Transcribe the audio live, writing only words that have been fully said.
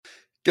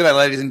G'day,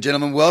 ladies and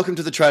gentlemen. Welcome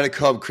to the Trader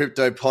Cobb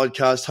Crypto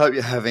Podcast. Hope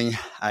you're having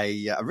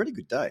a really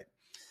good day.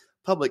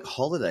 Public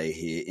holiday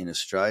here in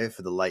Australia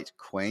for the late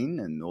Queen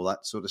and all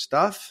that sort of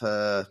stuff.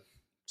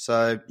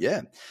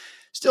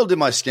 Still did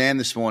my scan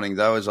this morning,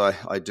 though, as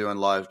I do on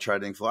Live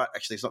Trading Floor.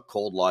 Actually, it's not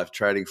called Live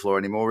Trading Floor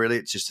anymore, really.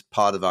 It's just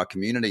part of our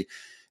community.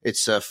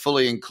 It's a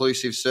fully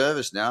inclusive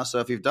service now. So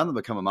if you've done the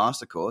Become a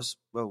Master course,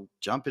 well,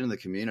 jump into the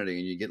community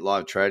and you get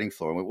Live Trading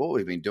Floor. And what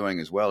we've been doing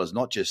as well is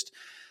not just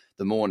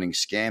the morning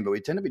scan, but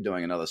we tend to be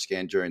doing another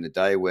scan during the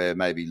day where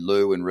maybe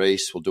Lou and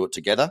Reese will do it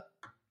together,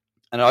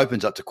 and it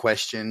opens up to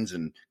questions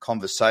and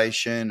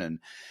conversation, and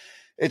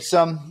it's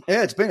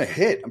been a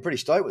hit. I'm pretty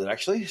stoked with it,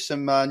 actually.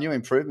 Some new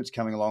improvements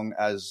coming along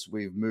as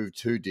we've moved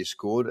to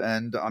Discord,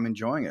 and I'm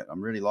enjoying it.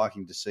 I'm really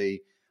liking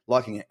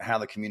how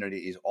the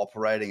community is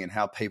operating and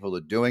how people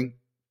are doing,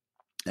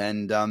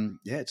 and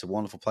it's a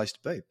wonderful place to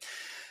be.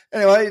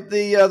 Anyway,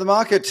 the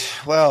market,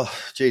 well,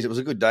 geez, it was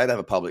a good day to have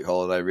a public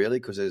holiday, really,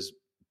 because there's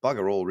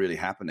bugger all really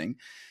happening.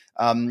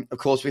 Of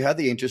course, we had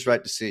the interest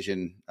rate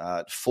decision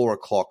at 4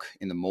 o'clock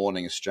in the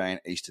morning, Australian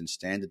Eastern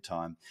Standard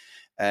Time.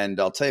 And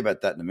I'll tell you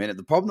about that in a minute.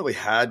 The problem that we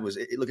had was,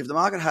 look, if the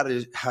market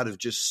had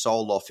just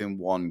sold off in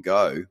one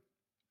go,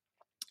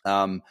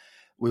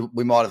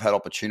 we might have had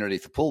opportunity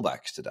for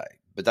pullbacks today.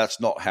 But that's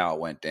not how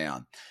it went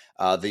down.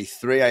 The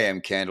 3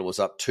 a.m. candle was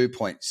up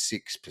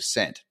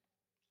 2.6%.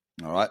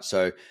 All right,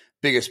 so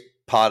biggest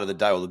part of the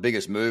day, or the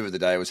biggest move of the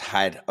day, was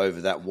had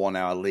over that 1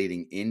 hour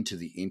leading into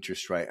the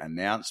interest rate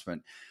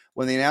announcement.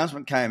 When the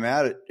announcement came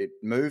out, it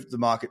moved the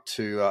market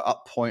to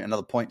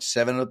another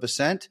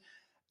 0.7%,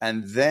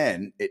 and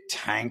then it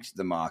tanked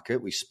the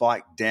market. We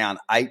spiked down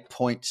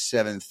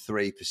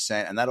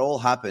 8.73%, and that all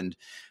happened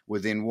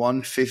within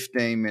one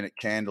 15-minute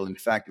candle. In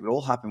fact, it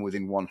all happened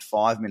within one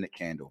 5-minute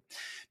candle.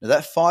 Now,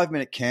 that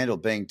 5-minute candle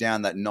being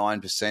down that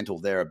 9% or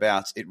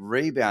thereabouts, it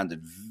rebounded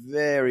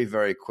very,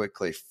 very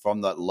quickly from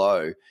that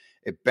low.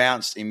 It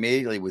bounced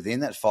immediately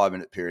within that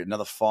 5-minute period,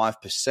 another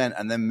 5%,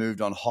 and then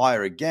moved on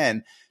higher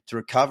again to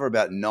recover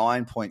about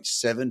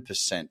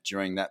 9.7%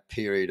 during that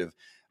period of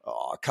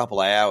a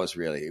couple of hours,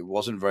 really. It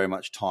wasn't very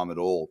much time at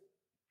all.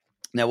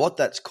 Now, what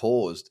that's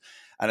caused,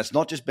 and it's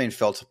not just been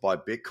felt by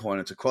Bitcoin,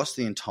 it's across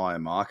the entire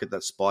market.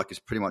 That spike is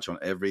pretty much on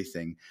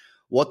everything.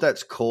 What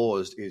that's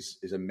caused is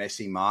a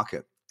messy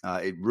market.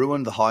 It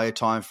ruined the higher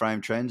time frame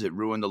trends. It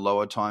ruined the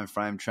lower time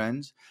frame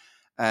trends.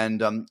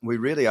 And we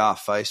really are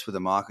faced with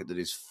a market that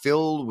is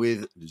filled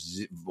with,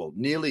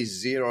 nearly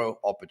zero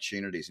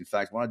opportunities. In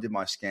fact, when I did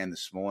my scan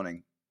this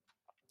morning,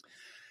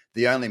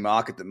 the only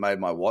market that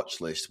made my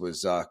watch list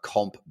was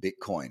Comp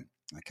Bitcoin.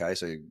 Okay,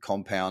 so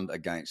compound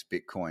against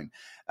Bitcoin.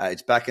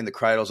 It's back in the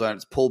cradle zone.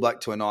 It's pulled back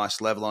to a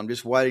nice level. I'm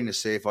just waiting to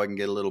see if I can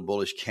get a little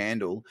bullish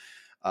candle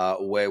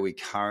where we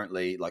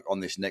currently, like on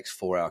this next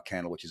 4-hour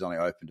candle, which is only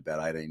opened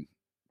about 18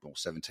 or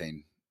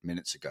 17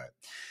 minutes ago.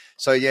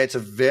 So, yeah, it's a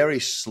very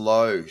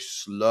slow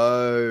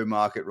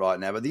market right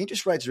now. But the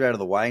interest rates are out of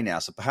the way now,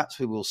 so perhaps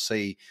we will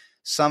see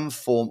some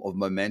form of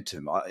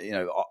momentum.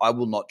 I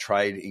will not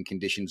trade in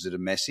conditions that are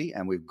messy,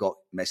 and we've got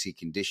messy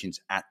conditions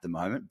at the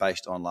moment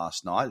based on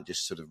last night. It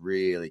just sort of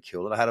really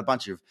killed it. I had a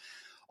bunch of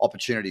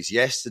opportunities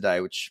yesterday,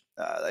 which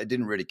they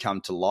didn't really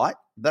come to light.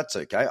 That's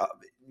okay.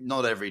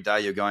 Not every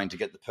day you're going to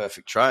get the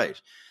perfect trade.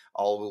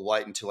 I will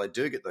wait until I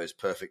do get those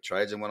perfect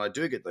trades. And when I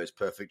do get those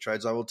perfect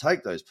trades, I will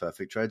take those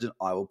perfect trades and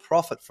I will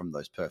profit from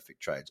those perfect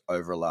trades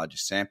over a larger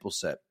sample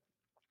set.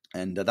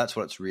 And that's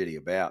what it's really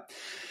about.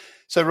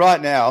 So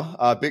right now,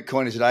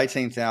 Bitcoin is at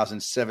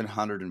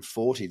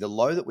 18,740. The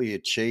low that we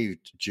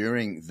achieved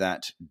during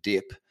that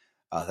dip,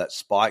 that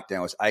spike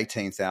down, was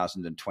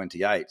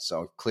 18,028.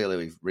 So clearly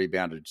we've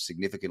rebounded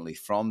significantly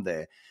from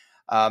there.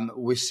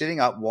 We're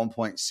sitting up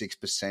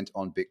 1.6%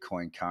 on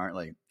Bitcoin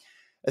currently.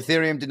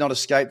 Ethereum did not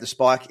escape the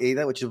spike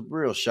either, which is a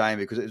real shame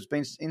because it's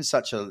been in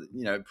such a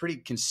pretty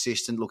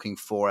consistent looking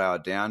 4-hour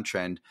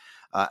downtrend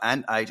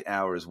and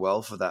 8-hour as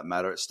well for that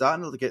matter. It's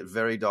starting to get it's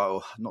starting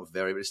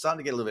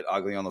to get a little bit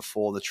ugly on the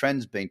fall. The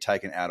trend's been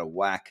taken out of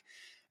whack,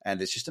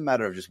 and it's just a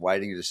matter of just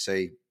waiting to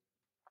see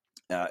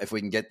if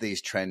we can get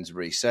these trends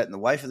reset. And the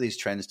way for these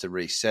trends to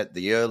reset,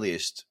 the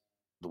earliest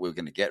that we're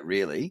going to get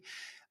really,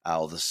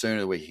 or the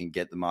sooner we can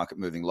get the market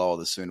moving lower,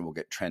 the sooner we'll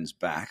get trends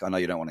back. I know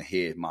you don't want to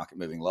hear market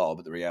moving lower,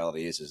 but the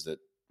reality is that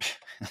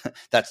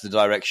that's the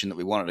direction that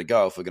we want it to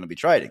go if we're going to be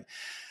trading.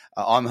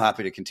 I'm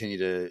happy to continue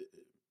to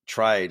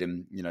trade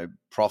and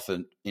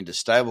profit into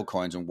stable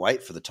coins and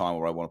wait for the time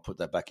where I want to put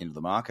that back into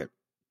the market.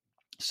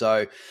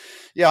 So,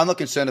 yeah, I'm not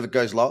concerned if it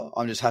goes lower.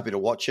 I'm just happy to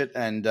watch it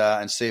and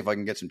see if I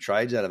can get some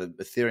trades out of it.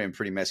 Ethereum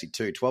pretty messy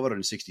too.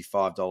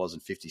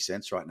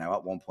 $1,265.50 right now,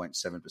 up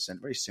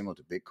 1.7%, very similar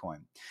to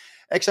Bitcoin.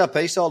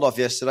 XRP sold off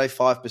yesterday,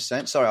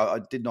 5%. Sorry, I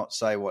did not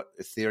say what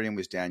Ethereum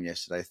was down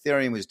yesterday.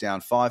 Ethereum was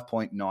down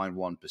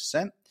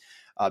 5.91%.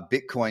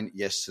 Bitcoin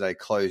yesterday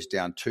closed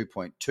down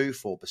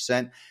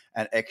 2.24%,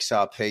 and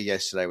XRP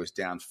yesterday was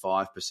down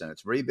 5%.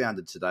 It's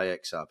rebounded today,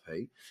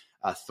 XRP.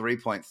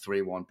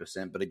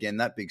 3.31%. But again,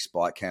 that big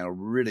spike candle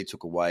really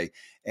took away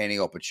any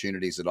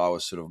opportunities that I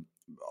was sort of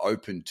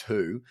open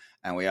to,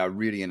 and we are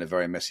really in a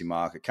very messy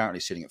market, currently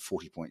sitting at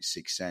 40.6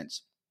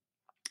 cents.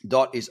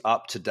 DOT is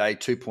up today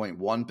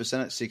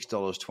 2.1% at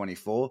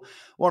 $6.24.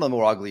 One of the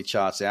more ugly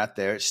charts out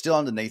there. It's still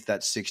underneath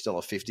that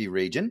 $6.50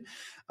 region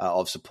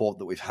of support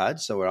that we've had.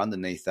 So we're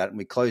underneath that, and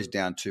we closed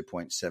down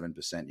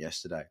 2.7%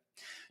 yesterday.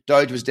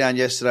 Doge was down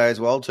yesterday as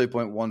well,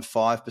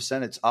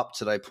 2.15%. It's up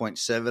today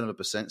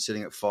 0.7%,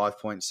 sitting at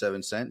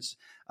 5.7 cents.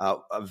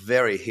 A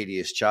very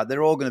hideous chart.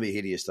 They're all going to be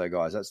hideous though,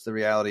 guys. That's the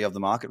reality of the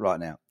market right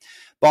now.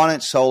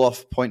 Binance sold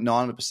off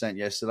 0.9%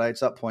 yesterday.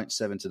 It's up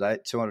 0.7 today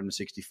at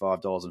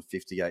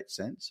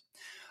 $265.58.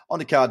 On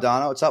to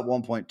Cardano, it's up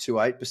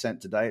 1.28%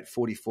 today at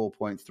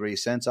 44.3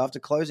 cents after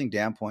closing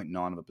down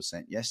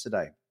 0.9%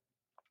 yesterday.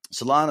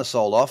 Solana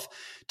sold off,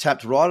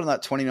 tapped right on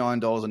that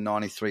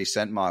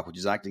 $29.93 mark, which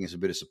is acting as a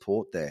bit of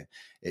support there.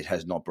 It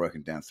has not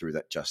broken down through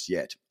that just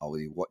yet. I'll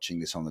be watching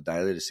this on the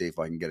daily to see if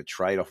I can get a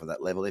trade off of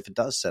that level if it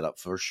does set up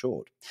for a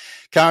short.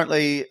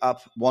 Currently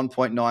up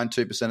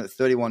 1.92% at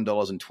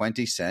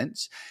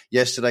 $31.20.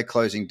 Yesterday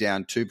closing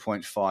down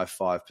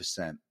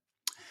 2.55%.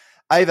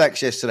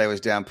 AVAX yesterday was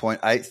down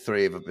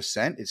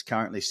 0.83%. It's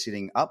currently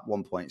sitting up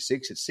 1.6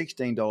 at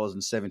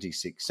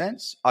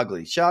 $16.76.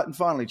 Ugly chart. And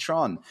finally,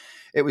 Tron.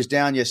 It was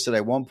down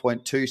yesterday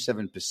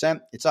 1.27%.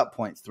 It's up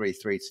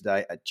 0.33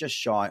 today at just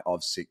shy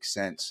of 6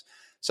 cents.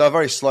 So a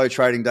very slow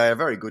trading day, a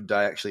very good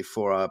day actually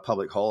for a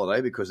public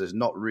holiday because there's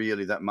not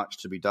really that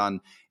much to be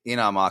done in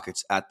our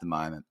markets at the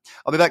moment.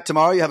 I'll be back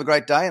tomorrow. You have a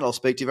great day and I'll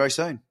speak to you very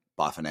soon.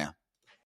 Bye for now.